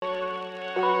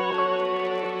This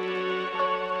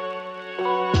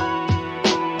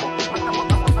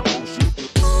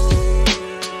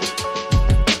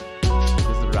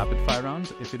is a rapid fire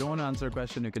round. If you don't want to answer a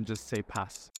question, you can just say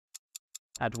pass.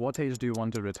 At what age do you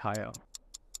want to retire?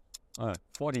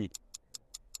 40.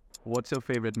 What's your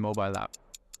favorite mobile app?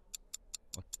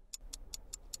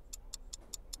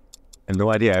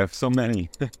 No idea, I have so many.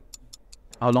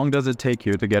 How long does it take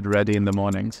you to get ready in the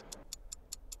mornings?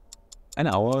 An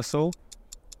hour or so.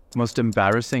 Most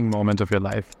embarrassing moment of your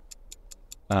life?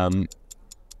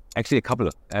 Actually, a couple.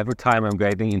 Every time I'm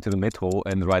getting into the metro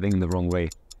and riding in the wrong way.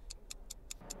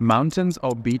 Mountains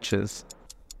or beaches?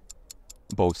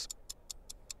 Both.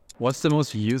 What's the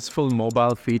most useful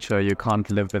mobile feature you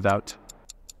can't live without?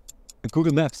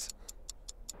 Google Maps.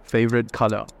 Favorite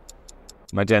color?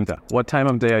 Magenta. What time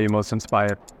of day are you most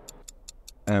inspired?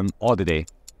 All the day.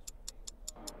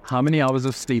 How many hours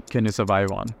of sleep can you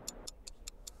survive on?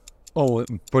 Oh,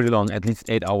 pretty long, at least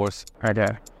 8 hours.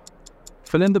 Okay.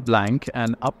 Fill in the blank.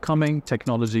 An upcoming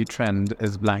technology trend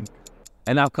is blank.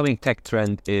 An upcoming tech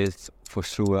trend is for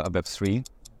sure a Web3.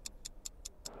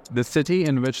 The city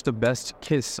in which the best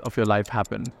kiss of your life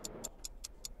happened.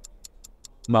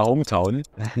 My hometown.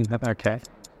 Okay.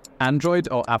 Android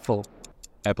or Apple?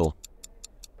 Apple.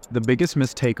 The biggest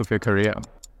mistake of your career?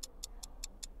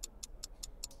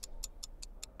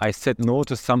 I said no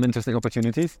to some interesting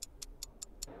opportunities.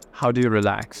 How do you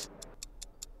relax?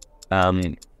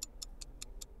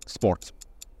 Sports.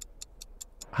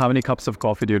 How many cups of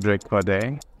coffee do you drink per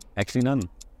day? Actually, none.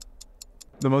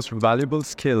 The most valuable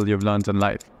skill you've learned in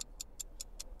life?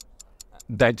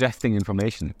 Digesting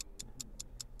information.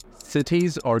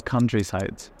 Cities or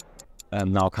countrysides?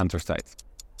 Now countryside.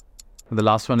 The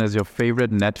last one is your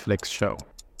favorite Netflix show.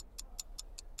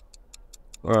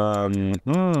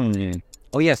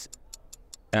 Oh yes.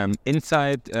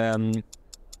 Inside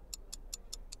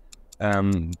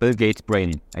Bill Gates'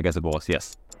 brain, I guess it was,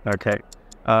 yes. Okay.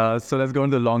 So let's go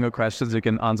into longer questions. You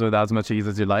can answer with as much ease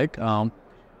as you like. How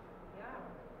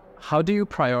do you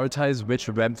prioritize which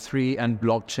Web3 and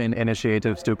blockchain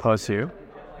initiatives to pursue?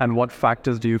 And what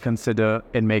factors do you consider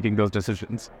in making those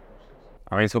decisions?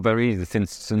 I mean, so very easy.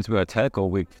 Since we're a telco,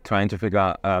 we're trying to figure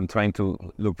out, trying to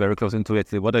look very close into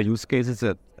it. What are use cases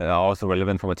that are also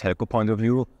relevant from a telco point of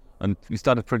view? And we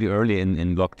started pretty early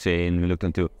in blockchain. We looked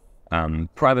into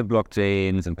private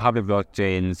blockchains and public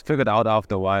blockchains. Figured out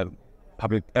after a while,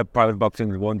 private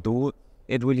blockchains won't do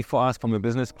it really for us from a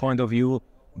business point of view,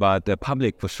 but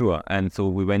public for sure. And so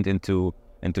we went into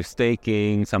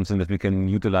staking, something that we can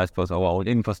utilize for our own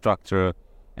infrastructure,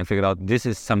 and figured out this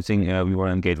is something we want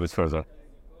to engage with further.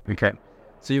 Okay.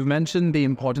 So you've mentioned the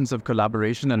importance of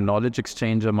collaboration and knowledge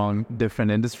exchange among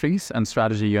different industries and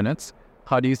strategy units.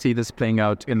 How do you see this playing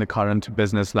out in the current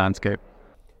business landscape?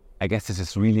 I guess this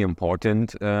is really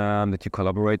important that you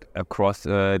collaborate across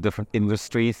different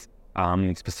industries,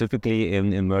 specifically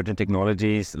in emerging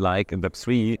technologies like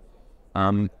Web3.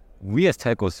 We as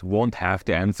telcos won't have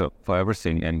the answer for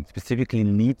everything, and specifically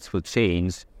needs will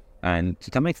change. And to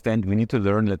some extent, we need to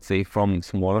learn, let's say, from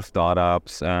smaller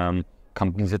startups,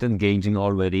 companies that are engaging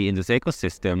already in this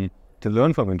ecosystem, to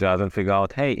learn from each other and figure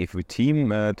out, hey, if we team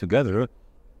together,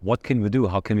 what can we do?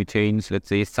 How can we change, let's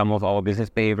say, some of our business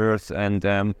behaviors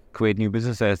and create new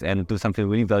businesses and do something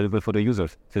really valuable for the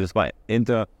users? So that's why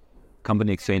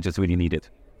inter-company exchange is really needed.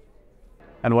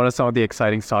 And what are some of the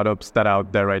exciting startups that are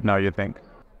out there right now, you think?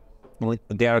 Well,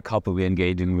 there are a couple we're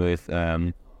engaging with.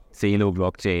 Telo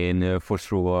blockchain, for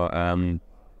sure.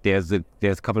 There's a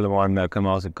couple of one that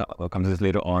comes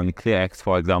later on. ClearX,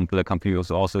 for example, a company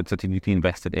was also strategically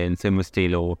invested in. Same with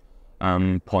Telo,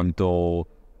 Ponto.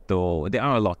 So there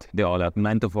are a lot.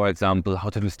 Manto, for example, how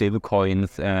to do stable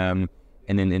coins, and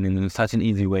in such an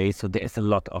easy way. So there's a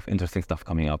lot of interesting stuff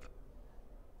coming up.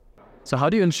 So how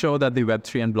do you ensure that the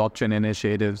Web3 and blockchain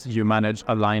initiatives you manage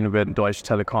align with Deutsche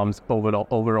Telekom's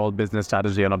overall business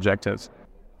strategy and objectives?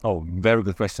 Oh, very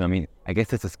good question. I mean, I guess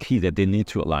this is key that they need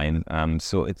to align.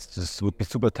 So it's just would be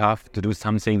super tough to do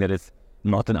something that is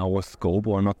not in our scope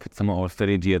or not fit some of our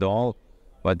strategy at all.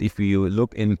 But if you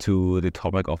look into the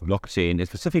topic of blockchain, and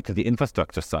specifically the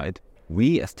infrastructure side,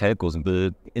 we as telcos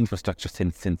build infrastructure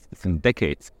since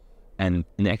decades. And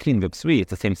actually in Web3, it's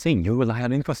the same thing. You rely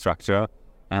on infrastructure.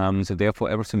 So therefore,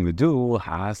 everything we do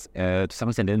has, to some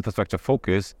extent, an infrastructure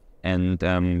focus. And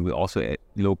we also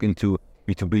look into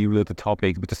B2B related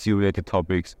topics, B2C related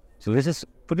topics. So this is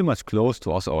pretty much close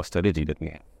to also our strategy that we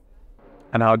have.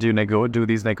 And how do you do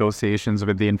these negotiations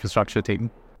with the infrastructure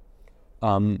team?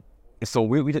 So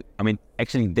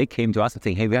actually they came to us and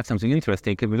saying, hey, we have something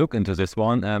interesting. Can we look into this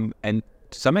one? And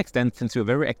to some extent, since we're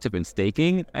very active in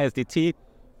staking, ISDT,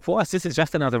 for us, this is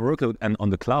just another workload and on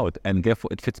the cloud, and therefore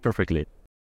it fits perfectly.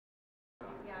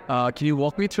 Can you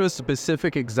walk me through a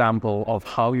specific example of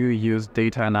how you use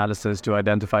data analysis to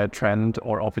identify a trend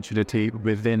or opportunity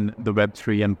within the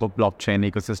Web3 and blockchain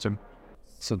ecosystem?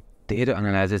 So data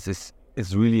analysis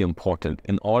is really important.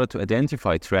 In order to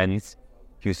identify trends,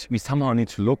 we somehow need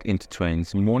to look into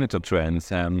trends, monitor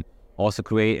trends, also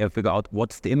figure out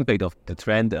what's the impact of the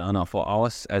trend for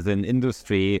us as an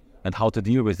industry and how to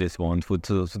deal with this one.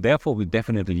 So therefore, we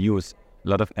definitely use a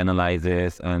lot of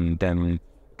analysis and then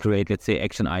create, let's say,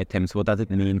 action items. What does it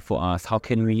mean for us? How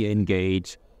can we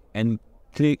engage and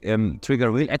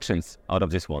trigger real actions out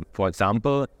of this one? For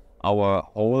example, our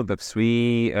whole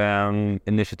Web3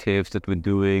 initiatives that we're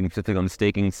doing, specifically on the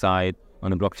staking side,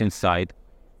 on the blockchain side,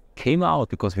 came out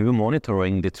because we were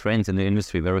monitoring the trends in the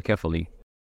industry very carefully.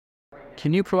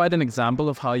 Can you provide an example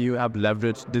of how you have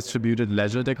leveraged distributed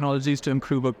ledger technologies to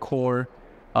improve a core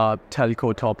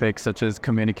telco topic such as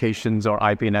communications or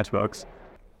IP networks?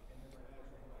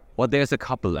 Well, there's a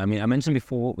couple. I mean, I mentioned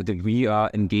before that we are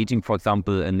engaging, for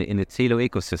example, in the Telo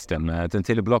ecosystem, the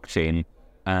Telo blockchain,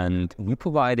 and we're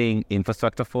providing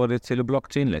infrastructure for the Telo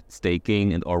blockchain, like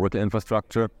staking and Oracle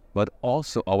infrastructure, but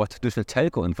also our traditional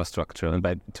telco infrastructure. And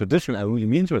by traditional, I really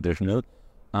mean traditional.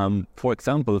 For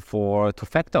example, for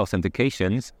two-factor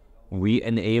authentications, we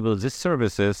enable these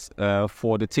services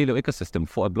for the Telo ecosystem,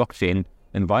 for a blockchain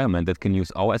environment that can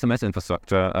use our SMS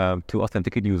infrastructure to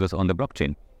authenticate users on the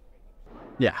blockchain.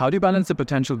 Yeah, how do you balance the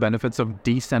potential benefits of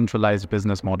decentralized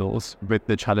business models with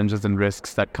the challenges and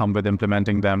risks that come with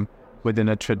implementing them within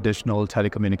a traditional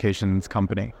telecommunications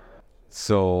company?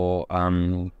 So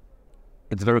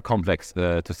it's very complex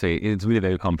to say. It's really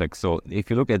very complex. So if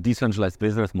you look at decentralized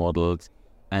business models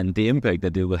and the impact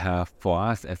that they will have for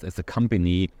us as a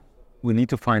company, we need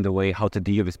to find a way how to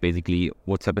deal with basically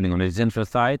what's happening on the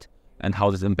decentralized side and how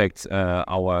this impacts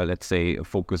our, let's say,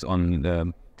 focus on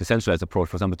the decentralized approach,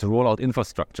 for example, to roll out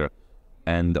infrastructure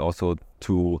and also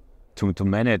to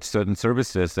manage certain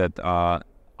services that are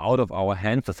out of our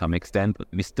hands to some extent, but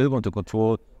we still want to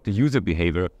control the user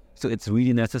behavior. So it's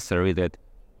really necessary that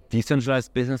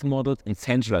decentralized business models and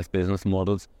centralized business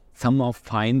models somehow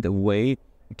find a way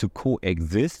to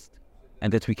coexist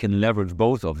and that we can leverage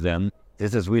both of them.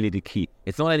 This is really the key.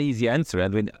 It's not an easy answer,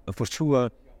 and for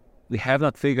sure we have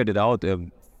not figured it out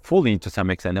fully to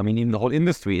some extent. I mean, even the whole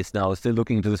industry is now still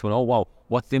looking into this one. Oh wow,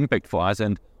 what's the impact for us?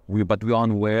 But we are on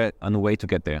the way to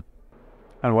get there.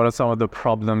 And what are some of the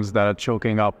problems that are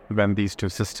choking up when these two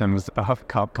systems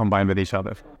combine with each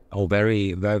other? Oh,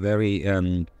 very, very,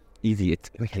 very easy.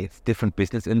 It's different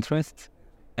business interests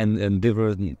and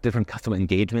different customer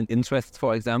engagement interests,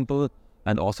 for example,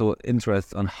 and also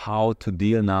interests on how to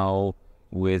deal now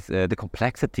with the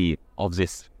complexity of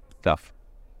this stuff.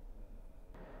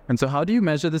 And so how do you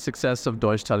measure the success of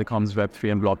Deutsche Telekom's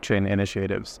Web3 and blockchain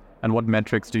initiatives? And what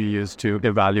metrics do you use to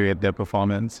evaluate their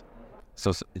performance?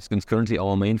 So it's currently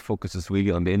our main focus is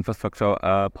really on the infrastructure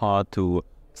part to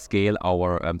scale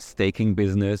our staking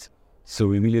business. So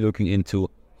we're really looking into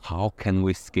how can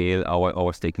we scale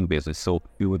our staking business. So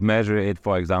we would measure it,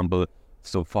 for example,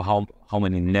 so for how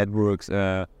many networks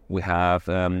we have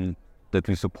that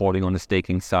we're supporting on the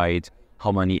staking side,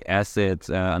 how many assets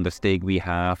under stake we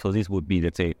have. So this would be,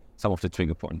 let's say, some of the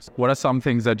trigger points. What are some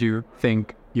things that you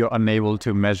think you're unable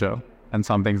to measure and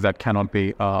some things that cannot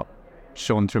be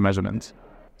shown through measurements?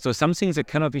 So some things that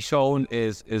cannot be shown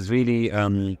is really, I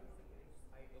mean,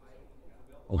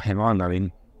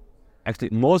 actually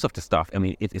most of the stuff, I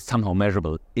mean, it is somehow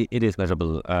measurable. It is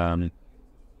measurable.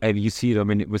 And you see it, I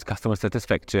mean, with customer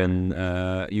satisfaction,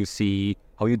 you see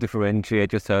how you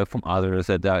differentiate yourself from others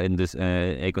that are in this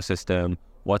ecosystem.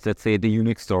 What's, let's say, the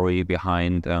unique story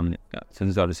behind so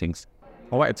these other things.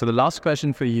 All right, so the last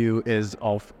question for you is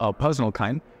of a personal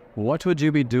kind. What would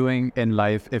you be doing in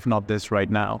life if not this right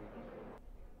now?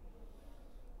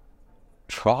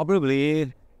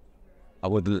 Probably I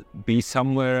would be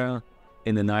somewhere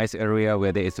in a nice area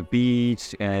where there is a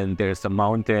beach and there's some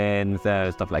mountains,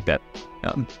 stuff like that.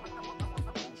 Yeah.